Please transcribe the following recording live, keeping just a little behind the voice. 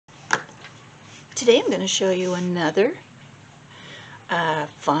Today I'm going to show you another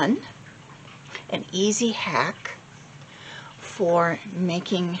fun and easy hack for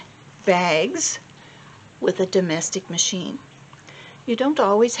making bags with a domestic machine. You don't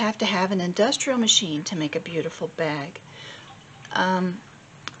always have to have an industrial machine to make a beautiful bag.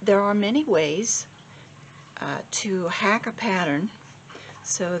 There are many ways to hack a pattern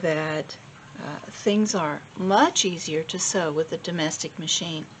so that things are much easier to sew with a domestic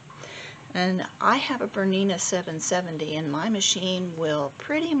machine. And I have a Bernina 770 and my machine will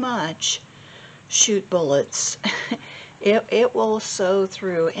pretty much shoot bullets. It will sew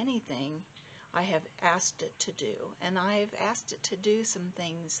through anything I have asked it to do, and I've asked it to do some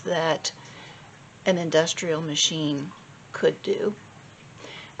things that an industrial machine could do.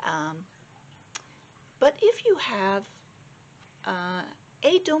 But if you have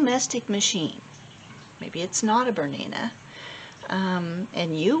a domestic machine, maybe it's not a Bernina,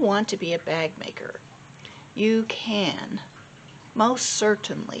 and you want to be a bag maker, you can most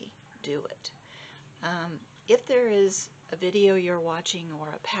certainly do it. If there is a video you're watching or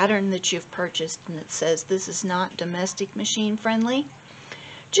a pattern that you've purchased and it says this is not domestic machine friendly,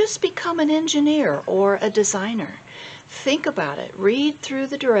 just become an engineer or a designer. Think about it, read through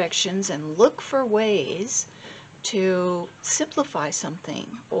the directions and look for ways to simplify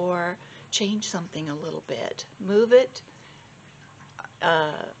something or change something a little bit. Move it,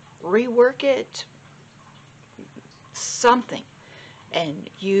 rework it, something, and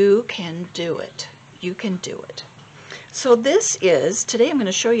you can do it. You can do it. So today I'm going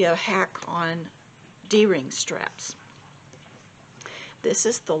to show you a hack on D-ring straps. This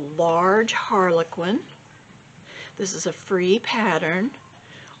is the large Harlequin. This is a free pattern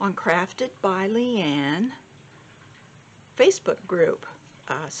on Crafted by Leanne Facebook group.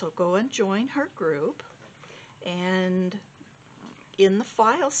 So go and join her group, and in the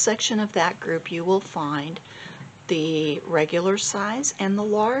files section of that group you will find the regular size and the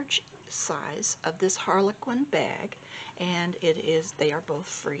large size of this Harlequin bag, and they are both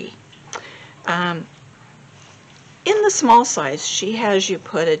free. In the small size, she has you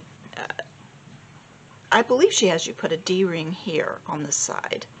put I believe she has you put a D-ring here on the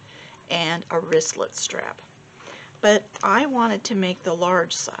side and a wristlet strap. But I wanted to make the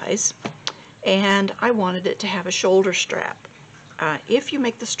large size, and I wanted it to have a shoulder strap. If you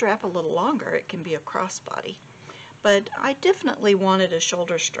make the strap a little longer, it can be a crossbody, but I definitely wanted a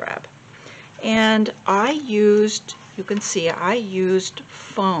shoulder strap. And I used, you can see, I used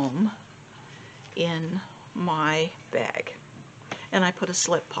foam in my bag, and I put a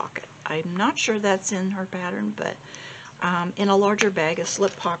slip pocket. I'm not sure that's in her pattern, but in a larger bag, a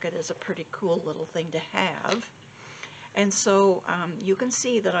slip pocket is a pretty cool little thing to have. And so you can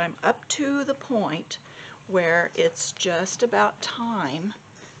see that I'm up to the point where it's just about time.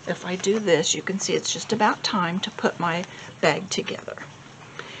 If I do this, you can see it's just about time to put my bag together.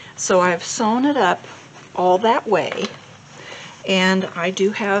 So I've sewn it up all that way, and I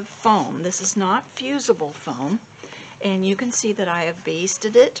do have foam. This is not fusible foam, and you can see that I have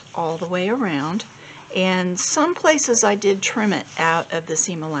basted it all the way around, and some places I did trim it out of the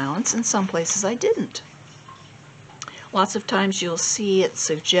seam allowance and some places I didn't. Lots of times you'll see it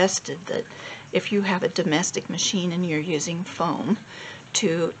suggested that if you have a domestic machine and you're using foam,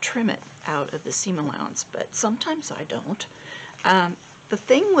 to trim it out of the seam allowance, but sometimes I don't. The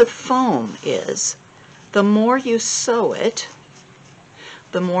thing with foam is the more you sew it,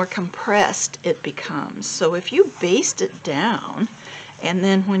 the more compressed it becomes. So if you baste it down, and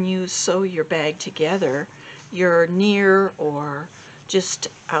then when you sew your bag together, you're near or just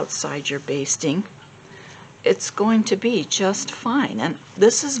outside your basting, it's going to be just fine. And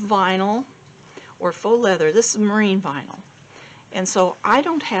this is vinyl or faux leather. This is marine vinyl. And so I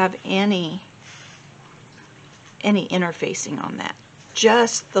don't have any interfacing on that,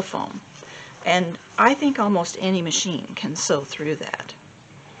 just the foam. And I think almost any machine can sew through that.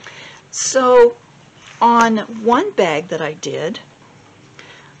 So on one bag that I did,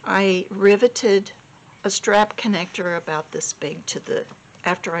 I riveted a strap connector about this big to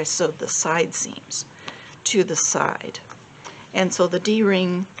after I sewed the side seams to the side. And so the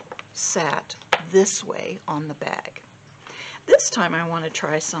D-ring sat this way on the bag. This time I want to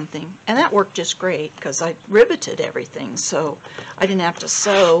try something, and that worked just great because I riveted everything, so I didn't have to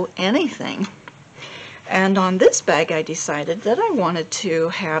sew anything. And on this bag I decided that I wanted to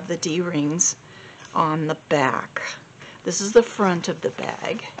have the D-rings on the back. This is the front of the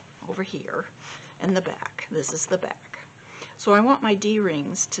bag over here, and the back. This is the back. So I want my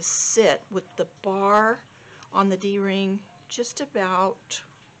D-rings to sit with the bar on the D-ring just about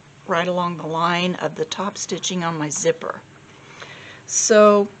right along the line of the top stitching on my zipper.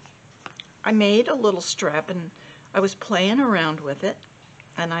 So I made a little strap and I was playing around with it,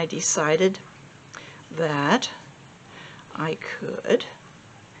 and I decided that I could.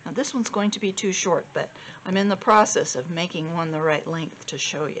 Now this one's going to be too short, but I'm in the process of making one the right length to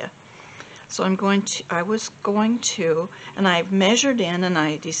show you. So I was going to, and I measured in and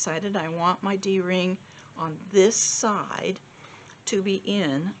I decided I want my D-ring on this side to be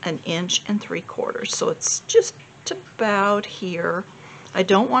in 1 3/4 inches. So it's just about here. I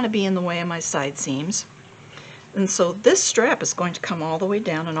don't want to be in the way of my side seams. And so this strap is going to come all the way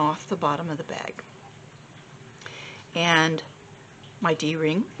down and off the bottom of the bag. And my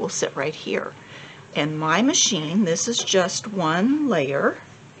D-ring will sit right here. And my machine, this is just one layer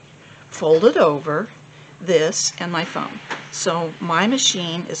folded over this and my phone. So my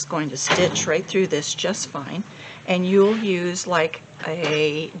machine is going to stitch right through this just fine. And you'll use like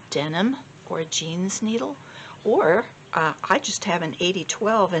a denim or a jeans needle, or I just have an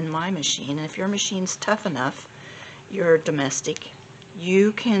 80-12 in my machine. And if your machine's tough enough, you're domestic,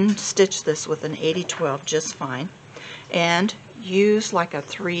 you can stitch this with an 80-12 just fine, and use like a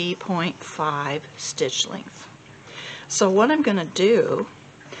 3.5 stitch length. So what I'm going to do,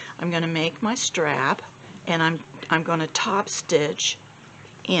 I'm going to make my strap, and I'm going to top stitch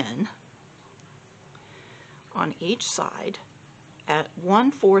in on each side at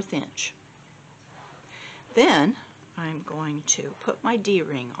 1/4 inch. Then I'm going to put my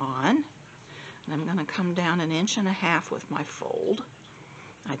D-ring on, and I'm going to come down 1.5 inches with my fold.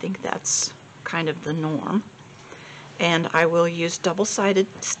 I think that's kind of the norm. And I will use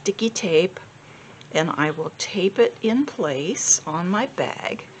double-sided sticky tape, and I will tape it in place on my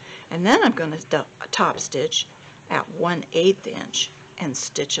bag, and then I'm going to top stitch at 1/8 inch and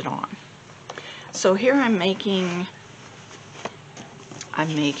stitch it on. So here I'm making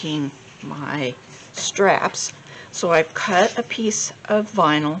my straps. So I've cut a piece of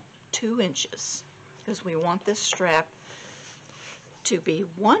vinyl 2 inches because we want this strap to be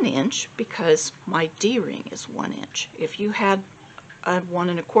 1 inch because my D-ring is 1 inch. If you had a 1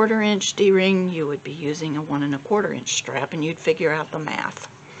 1/4 inch D-ring, you would be using a 1 1/4 inch strap, and you'd figure out the math.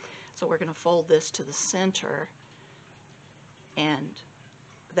 So we're going to fold this to the center, and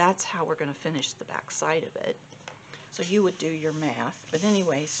that's how we're going to finish the back side of it. So you would do your math. But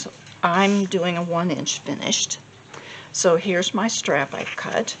anyways, I'm doing a 1 inch finished. So here's my strap I've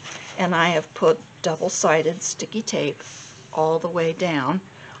cut, and I have put double-sided sticky tape all the way down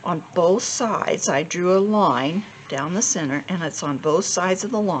on both sides. I drew a line down the center, and it's on both sides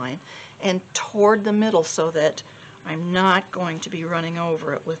of the line and toward the middle so that I'm not going to be running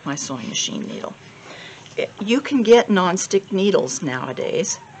over it with my sewing machine needle. You can get non-stick needles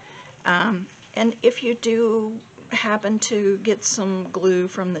nowadays, and if you do happen to get some glue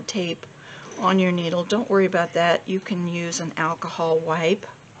from the tape on your needle, don't worry about that. You can use an alcohol wipe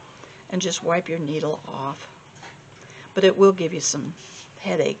and just wipe your needle off. But it will give you some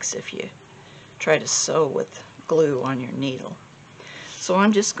headaches if you try to sew with glue on your needle. So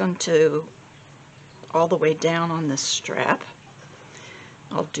I'm just going to, all the way down on this strap,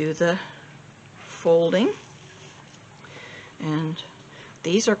 I'll do the folding, and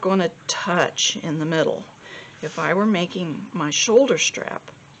these are going to touch in the middle. If I were making my shoulder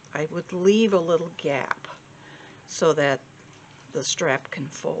strap, I would leave a little gap so that the strap can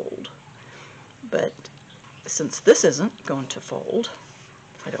fold. But since this isn't going to fold,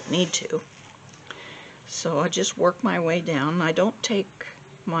 I don't need to. So I just work my way down. I don't take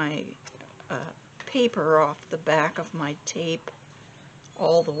my paper off the back of my tape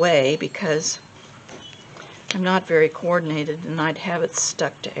all the way because I'm not very coordinated and I'd have it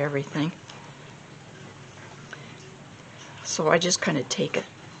stuck to everything. So I just kind of take it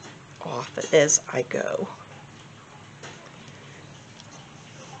off as I go.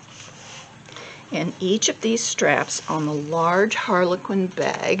 And each of these straps on the large Harlequin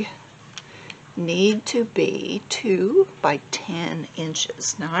bag need to be 2 by 10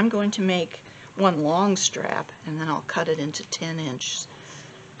 inches. Now I'm going to make one long strap and then I'll cut it into 10-inch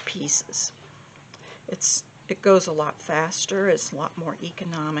pieces. It goes a lot faster, it's a lot more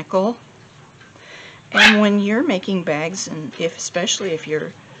economical. And when you're making bags, and especially if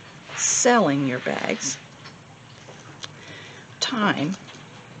you're selling your bags, time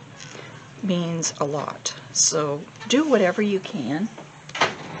means a lot. So do whatever you can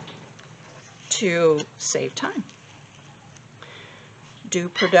to save time. Do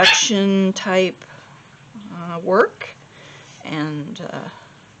production type work, and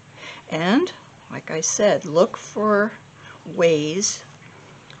like I said, look for ways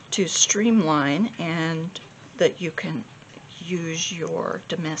to streamline and that you can use your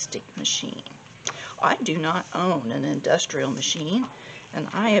domestic machine. I do not own an industrial machine, And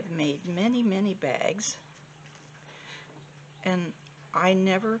I have made many, many bags, and I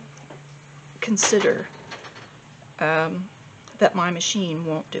never consider that my machine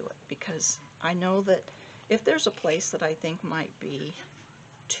won't do it, because I know that if there's a place that I think might be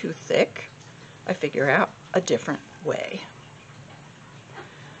too thick, I figure out a different way.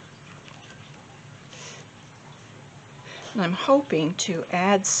 And I'm hoping to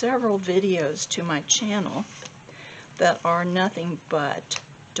add several videos to my channel that are nothing but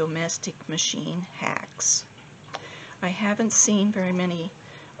domestic machine hacks. I haven't seen very many,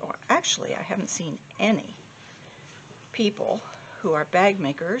 or actually I haven't seen any people who are bag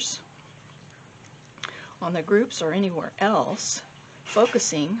makers on the groups or anywhere else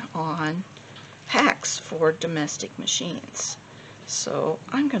focusing on hacks for domestic machines. So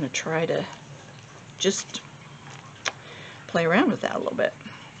I'm going to try to just play around with that a little bit.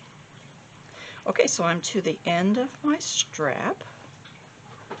 Okay, so I'm to the end of my strap.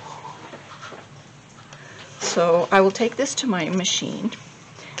 So I will take this to my machine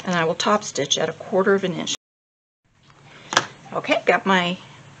and I will top stitch at 1/4 of an inch. Okay, I've got my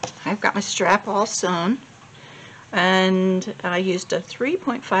strap all sewn, and I used a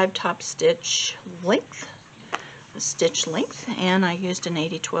 3.5 top stitch length, and I used an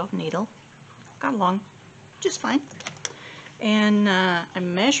 80-12 needle. Got along just fine. And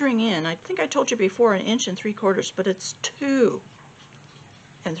I'm measuring in, I think I told you before, 1 3/4 inches, but it's 2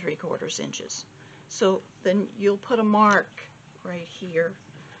 3/4 inches. So then you'll put a mark right here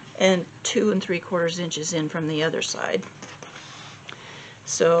and 2 3/4 inches in from the other side.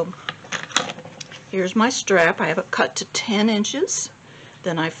 So here's my strap. I have it cut to 10 inches.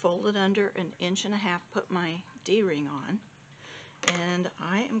 Then I fold it under 1.5 inches, put my D-ring on, and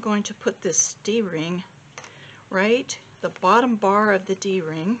I am going to put this D-ring right, the bottom bar of the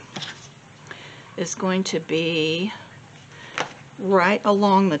D-ring is going to be right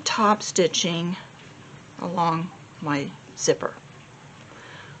along the top stitching along my zipper.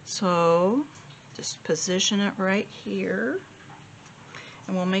 So just position it right here,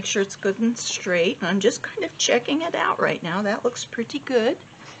 and we'll make sure it's good and straight. And I'm just kind of checking it out right now. That looks pretty good.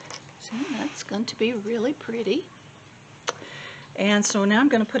 See, that's going to be really pretty. And so now I'm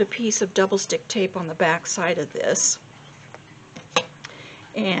going to put a piece of double stick tape on the back side of this,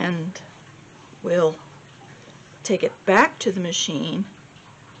 and we'll take it back to the machine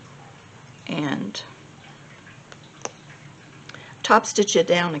and top stitch it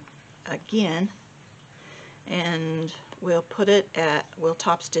down again, and we'll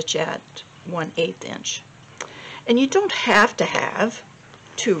top stitch at 1/8 inch. And you don't have to have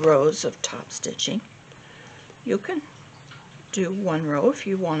 2 rows of top stitching. You can do 1 row if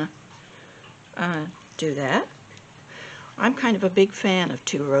you want to do that. I'm kind of a big fan of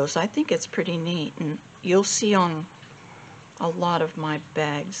 2 rows. I think it's pretty neat, and you'll see on a lot of my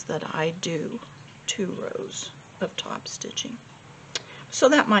bags that I do 2 rows of top stitching. So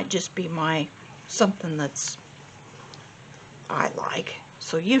that might just be something that's I like,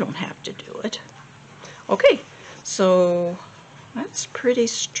 so you don't have to do it. Okay, so that's pretty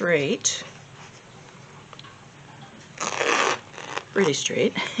straight. Pretty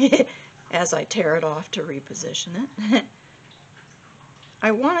straight as I tear it off to reposition it.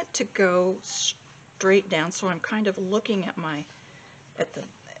 I want it to go straight down, so I'm kind of looking at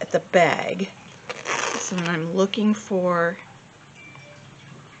the bag. So I'm looking for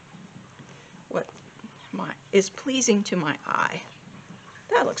what is pleasing to my eye.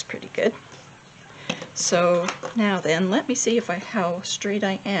 That looks pretty good. So now then, let me see how straight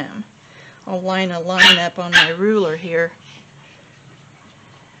I am. I'll line a line up on my ruler here.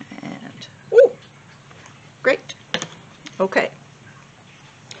 And, ooh, great. Okay.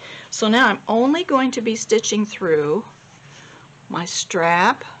 So now I'm only going to be stitching through my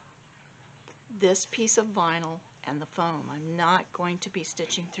strap, this piece of vinyl, and the foam. I'm not going to be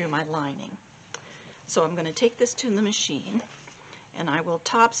stitching through my lining. So I'm going to take this to the machine, and I will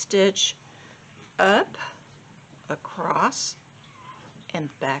top stitch up, across,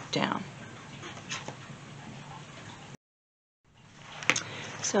 and back down.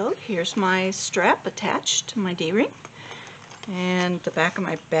 So here's my strap attached to my D-ring, and the back of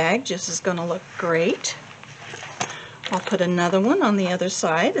my bag just is going to look great. I'll put another one on the other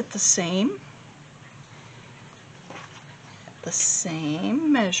side at the same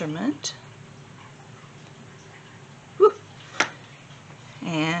measurement. Woo.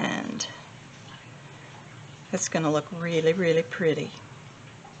 And it's going to look really, really pretty.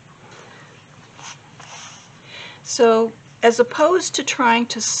 So as opposed to trying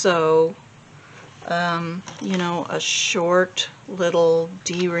to sew, you know, a short little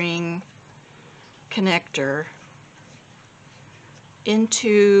D-ring connector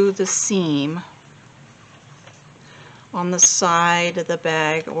into the seam on the side of the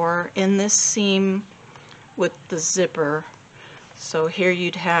bag, or in this seam with the zipper. So here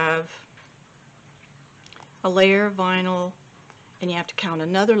you'd have a layer of vinyl, and you have to count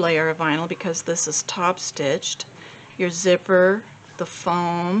another layer of vinyl because this is top stitched, your zipper, the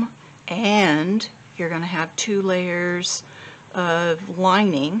foam, and you're going to have 2 layers of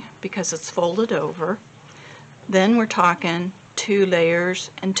lining because it's folded over. Then we're talking 2 layers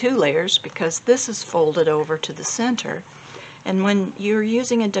and 2 layers because this is folded over to the center. And when you're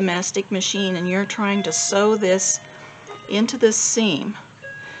using a domestic machine and you're trying to sew this into this seam,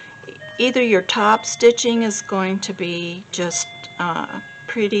 either your top stitching is going to be just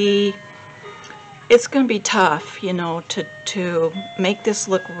pretty, it's going to be tough, you know, to make this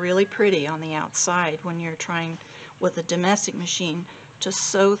look really pretty on the outside when you're trying with a domestic machine to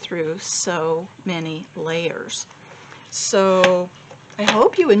sew through so many layers. So I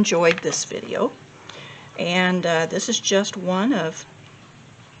hope you enjoyed this video, and this is just one of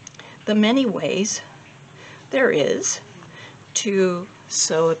the many ways there is to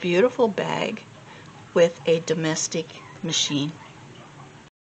sew a beautiful bag with a domestic machine.